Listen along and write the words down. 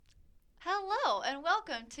and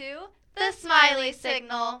welcome to The Smiley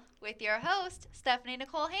Signal with your host, Stephanie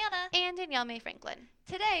Nicole Hanna. And Danielle May Franklin.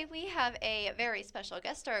 Today we have a very special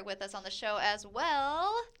guest star with us on the show as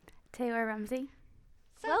well. Taylor Rumsey.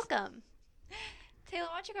 Welcome. Taylor,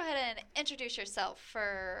 why don't you go ahead and introduce yourself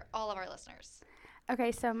for all of our listeners?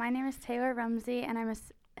 Okay, so my name is Taylor Rumsey, and I'm a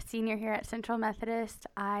senior here at Central Methodist.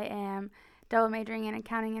 I am double majoring in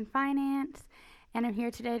accounting and finance, and I'm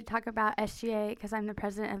here today to talk about SGA because I'm the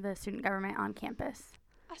president of the student government on campus.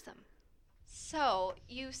 Awesome. So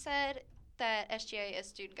you said that SGA is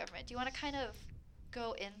student government. Do you want to kind of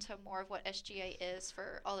go into more of what SGA is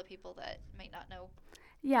for all the people that may not know?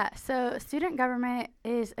 Yeah, so student government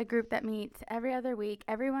is a group that meets every other week.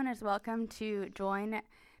 Everyone is welcome to join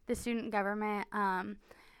the student government.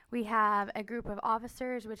 We have a group of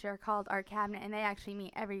officers, which are called our cabinet, and they actually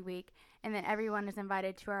meet every week. And then everyone is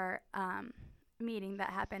invited to our meeting that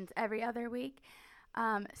happens every other week.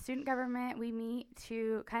 Student government, we meet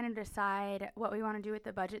to kind of decide what we want to do with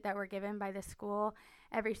the budget that we're given by the school.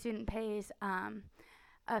 Every student pays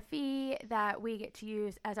a fee that we get to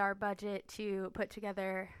use as our budget to put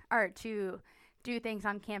together or to do things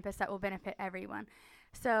on campus that will benefit everyone.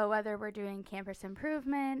 So whether we're doing campus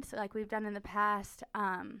improvements like we've done in the past,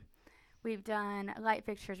 we've done light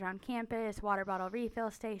fixtures around campus, water bottle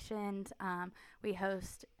refill stations, we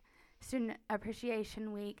host Student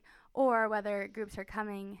Appreciation Week, or whether groups are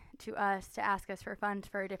coming to us to ask us for funds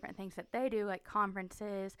for different things that they do, like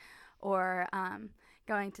conferences or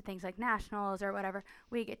going to things like nationals or whatever,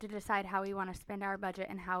 we get to decide how we want to spend our budget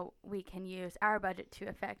and how we can use our budget to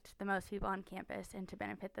affect the most people on campus and to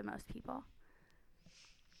benefit the most people.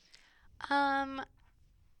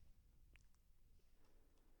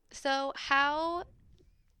 So how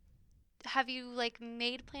have you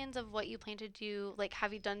made plans of what you plan to do?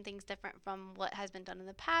 Have you done things different from what has been done in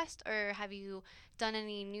the past, or have you done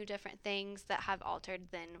any new different things that have altered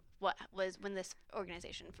than what was when this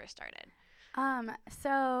organization first started?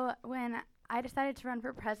 So when I decided to run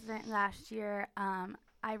for president last year,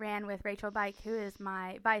 I ran with Rachel Bike, who is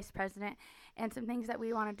my vice president, and some things that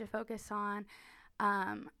we wanted to focus on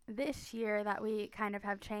this year that we kind of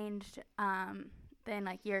have changed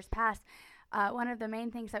than years past. One of the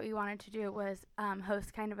main things that we wanted to do was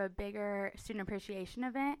host kind of a bigger student appreciation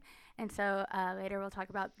event. And so later we'll talk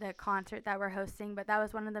about the concert that we're hosting, but that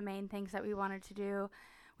was one of the main things that we wanted to do.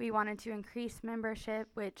 We wanted to increase membership,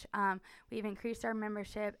 which we've increased our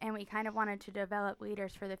membership, and we kind of wanted to develop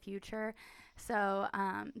leaders for the future. So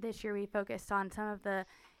this year we focused on some of the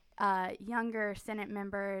younger Senate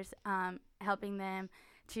members, helping them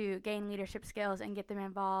to gain leadership skills and get them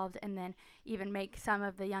involved, and then even make some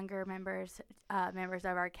of the younger members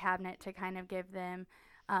of our cabinet to kind of give them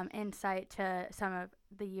insight to some of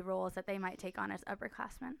the roles that they might take on as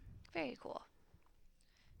upperclassmen. Very cool.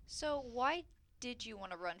 So why did you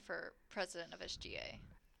want to run for president of SGA?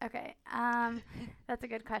 Okay, that's a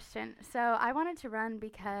good question. So I wanted to run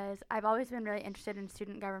because I've always been really interested in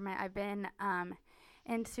student government. I've been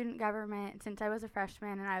in student government since I was a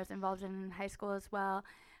freshman, and I was involved in high school as well.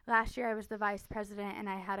 Last year I was the vice president, and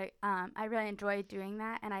I really enjoyed doing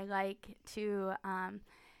that, and I like to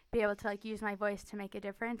be able to use my voice to make a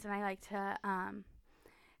difference, and I like to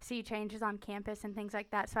see changes on campus and things like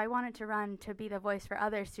that. So I wanted to run to be the voice for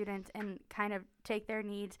other students and kind of take their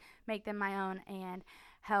needs, make them my own, and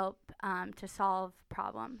help to solve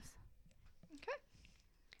problems. Okay.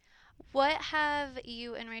 What have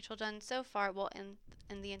you and Rachel done so far,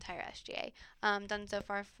 in the entire SGA, done so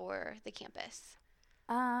far for the campus?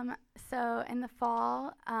 So in the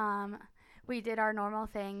fall, we did our normal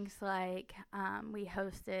things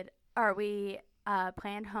we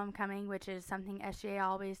planned homecoming, which is something SGA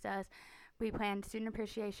always does. We planned Student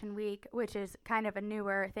Appreciation Week, which is kind of a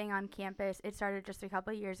newer thing on campus. It started just a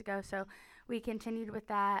couple of years ago, so we continued with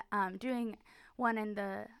that. Doing one in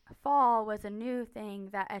the fall was a new thing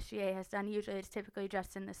that SGA has done. Usually it's typically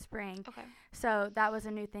just in the spring. Okay. So that was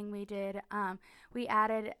a new thing we did. We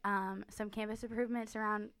added some campus improvements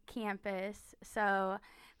around campus, so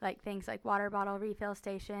things like water bottle refill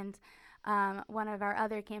stations. One of our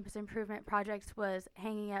other campus improvement projects was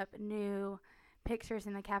hanging up new pictures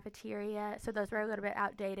in the cafeteria. So those were a little bit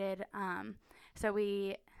outdated. So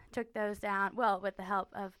we took those down, with the help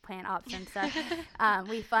of Plan Ops and stuff.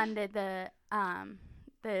 We funded the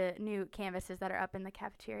new canvases that are up in the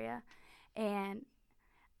cafeteria. And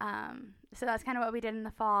so that's kind of what we did in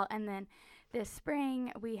the fall. And then this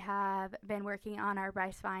spring, we have been working on our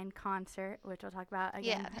Bryce Vine concert, which we'll talk about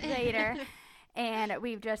again later. And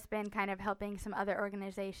we've just been kind of helping some other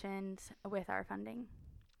organizations with our funding.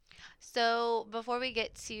 So before we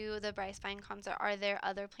get to the Bryce Vine concert, are there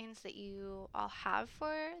other plans that you all have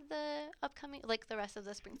for the upcoming, like the rest of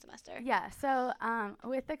the spring semester? Yeah, so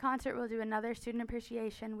with the concert, we'll do another Student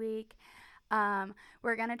Appreciation Week.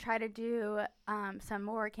 We're going to try to do some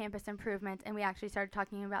more campus improvements, and we actually started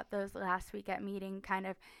talking about those last week at meeting, kind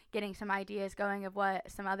of getting some ideas going of what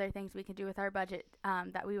some other things we could do with our budget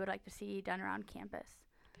that we would like to see done around campus.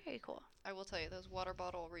 Very cool. I will tell you, those water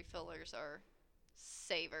bottle refillers are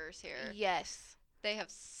savers here. Yes. They have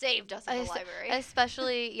saved us in the library.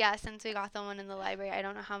 Especially, yeah, since we got the one in the library. I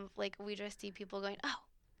don't know how, like, we just see people going, oh,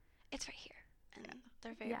 it's right here. And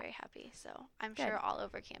they're very, very happy. So I'm sure all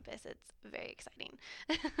over campus it's very exciting.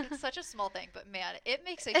 It's such a small thing, but man, it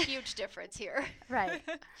makes a huge difference here. Right.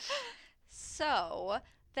 So,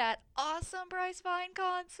 that awesome Bryce Vine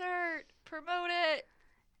concert, promote it.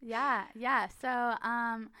 Yeah. So,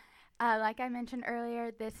 like I mentioned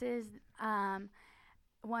earlier, this is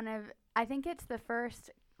I think it's the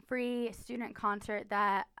first free student concert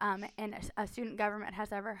that a student government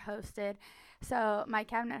has ever hosted. So my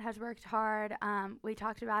cabinet has worked hard. We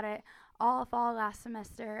talked about it all last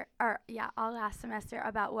semester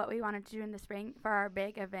about what we wanted to do in the spring for our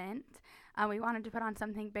big event. We wanted to put on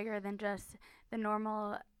something bigger than just the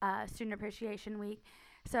normal Student Appreciation Week.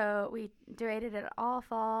 So we debated it all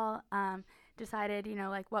fall, decided,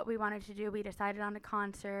 what we wanted to do. We decided on a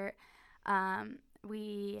concert.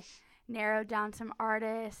 We narrowed down some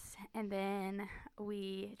artists, and then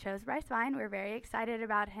we chose Bryce Vine. We're very excited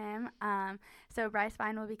about him. So Bryce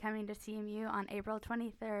Vine will be coming to CMU on April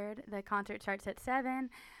 23rd. The concert starts at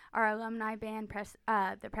 7. Our alumni band,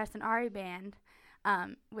 the Preston Ari Band,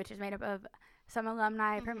 which is made up of some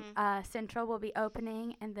alumni from Central, will be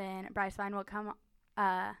opening, and then Bryce Vine will come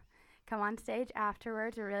on stage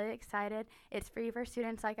afterwards. We're really excited. It's free for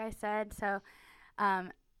students, like I said. So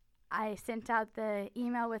I sent out the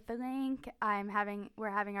email with the link. We're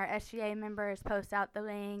having our SGA members post out the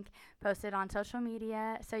link, post it on social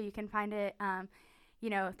media, so you can find it,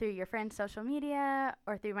 through your friend's social media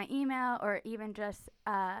or through my email, or even just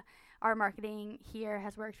our marketing here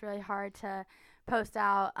has worked really hard to post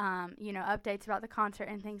out, updates about the concert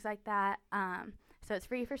and things like that. So it's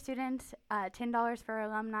free for students, $10 for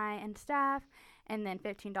alumni and staff, and then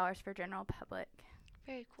 $15 for general public.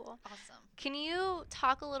 Very cool. Awesome. Can you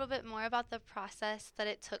talk a little bit more about the process that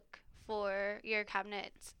it took for your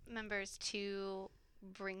cabinet members to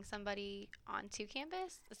bring somebody onto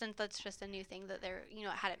campus, since that's just a new thing that it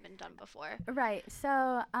hadn't been done before? Right.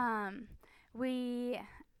 So we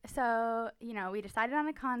decided on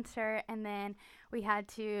a concert, and then we had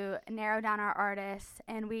to narrow down our artists,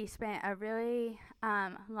 and we spent a really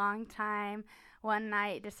long time one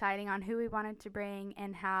night deciding on who we wanted to bring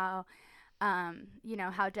and how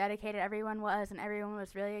dedicated everyone was, and everyone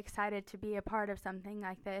was really excited to be a part of something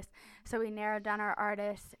like this. So we narrowed down our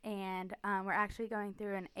artists, and we're actually going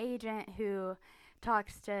through an agent who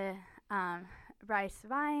talks to Bryce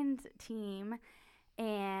Vine's team,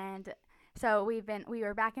 and so we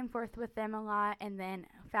were back and forth with them a lot, and then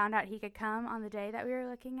found out he could come on the day that we were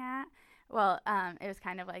looking at. Well, it was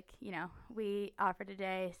kind of like, we offered a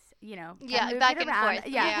day, back and forth.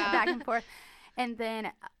 Yeah, back and forth. And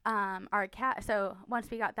then so once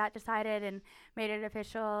we got that decided and made it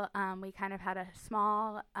official, we kind of had a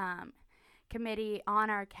small committee on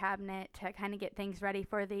our cabinet to kind of get things ready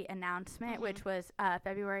for the announcement, which was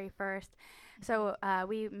February 1st. So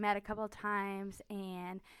we met a couple times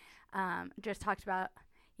and just talked about,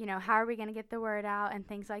 how are we going to get the word out and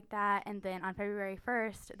things like that. And then on February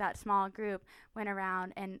 1st, that small group went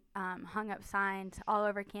around and hung up signs all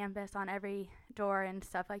over campus on every door and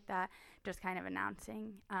stuff like that, just kind of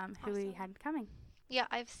announcing who we had coming. Yeah,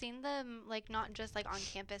 I've seen them, not just, on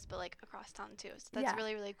campus, but, across town, too. So that's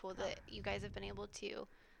really, really cool that you guys have been able to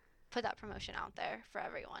put that promotion out there for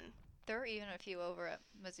everyone. There were even a few over at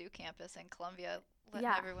Mizzou campus in Columbia letting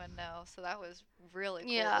everyone know. So that was really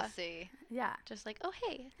cool to see. Yeah. Just oh,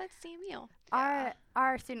 hey, that's CMU.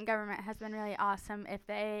 Our student government has been really awesome. If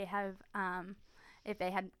they have if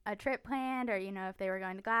they had a trip planned, or if they were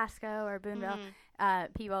going to Glasgow or Boonville,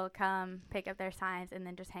 people come pick up their signs and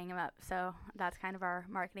then just hang them up. So that's kind of our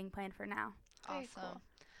marketing plan for now. Very cool.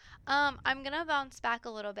 I'm going to bounce back a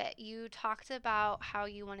little bit. You talked about how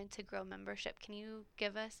you wanted to grow membership. Can you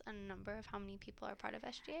give us a number of how many people are part of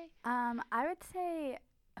SGA? I would say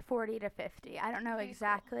 40 to 50. I don't know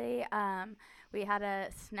exactly. Cool. We had a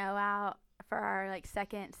snow out for our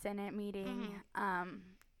second Senate meeting,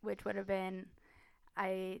 which would have been,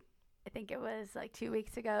 I think it was 2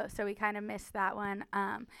 weeks ago. So we kind of missed that one.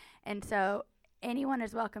 And so anyone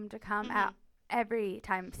is welcome to come out every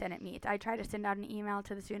time Senate meets. I try to send out an email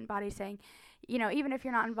to the student body saying, even if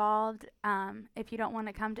you're not involved, if you don't want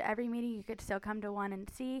to come to every meeting, you could still come to one and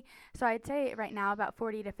see. So I'd say right now about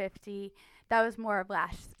 40 to 50. That was more of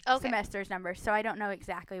last semester's numbers. So I don't know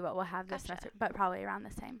exactly what we'll have this semester, but probably around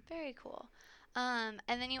the same. Very cool. And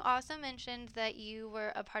then you also mentioned that you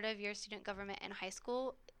were a part of your student government in high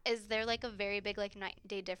school. Is there like a very big like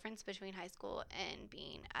night-day difference between high school and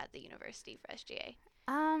being at the university for SGA?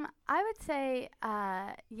 I would say,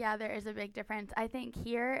 yeah, there is a big difference. I think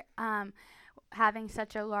here, having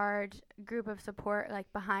such a large group of support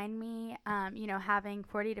like behind me, having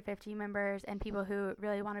 40 to 50 members and people who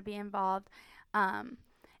really want to be involved,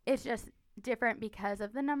 it's just different because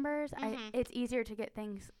of the numbers. It's easier to get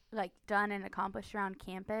things like done and accomplished around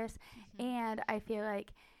campus, and I feel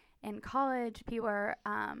like in college people are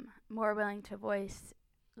more willing to voice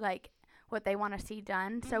like what they want to see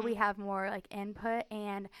done. So we have more like input,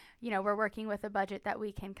 and we're working with a budget that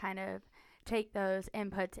we can kind of take those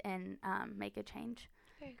inputs and make a change.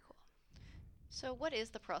 Very cool. So what is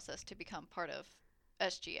the process to become part of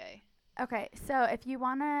SGA? Okay, so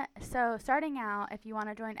starting out, if you want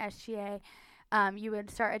to join SGA, you would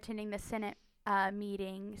start attending the Senate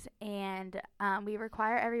meetings, and we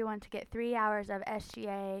require everyone to get 3 hours of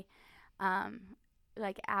SGA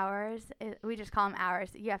hours. We just call them hours.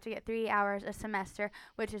 You have to get 3 hours a semester,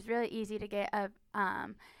 which is really easy to get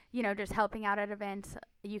just helping out at events.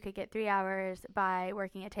 You could get 3 hours by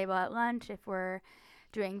working a table at lunch if we're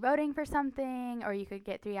doing voting for something, or you could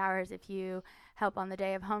get 3 hours if you help on the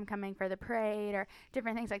day of homecoming for the parade, or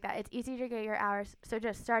different things like that. It's easy to get your hours. So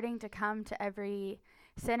just starting to come to every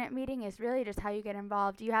Senate meeting is really just how you get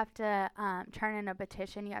involved. You have to turn in a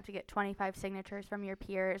petition. You have to get 25 signatures from your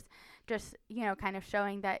peers, just kind of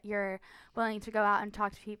showing that you're willing to go out and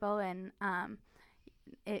talk to people, and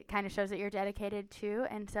it kind of shows that you're dedicated to.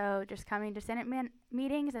 And so just coming to Senate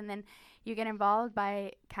meetings, and then you get involved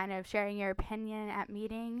by kind of sharing your opinion at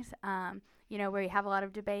meetings, where you have a lot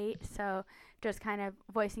of debate. So just kind of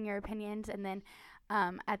voicing your opinions, and then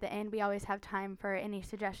at the end, we always have time for any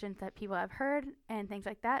suggestions that people have heard and things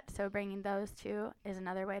like that. So bringing those too is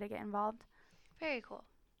another way to get involved. Very cool.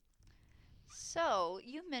 So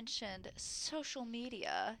you mentioned social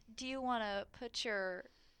media. Do you want to put your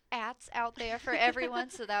ats out there for everyone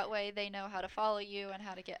so that way they know how to follow you and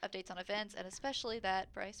how to get updates on events, and especially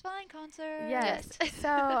that Bryce Vine concert? Yes.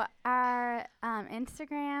 So our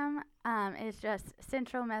Instagram is just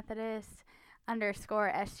Central Methodist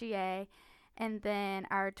 _SGA. And then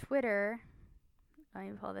our Twitter, let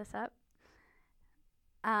me pull this up.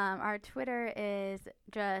 Our Twitter is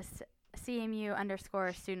just CMU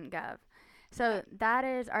 _studentgov. So that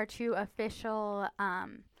is our two official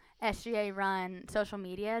SGA run social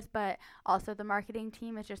medias, but also the marketing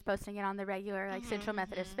team is just posting it on the regular Central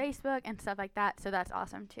Methodist Facebook and stuff like that. So that's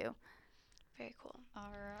awesome too. Very cool.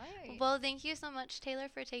 All right. Well, thank you so much, Taylor,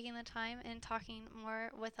 for taking the time and talking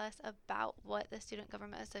more with us about what the Student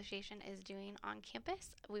Government Association is doing on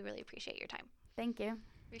campus. We really appreciate your time. Thank you.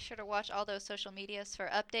 Be sure to watch all those social medias for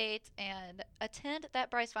updates and attend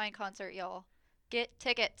that Bryce Vine concert, y'all. Get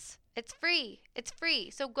tickets. It's free. It's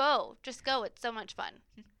free. So go. Just go. It's so much fun.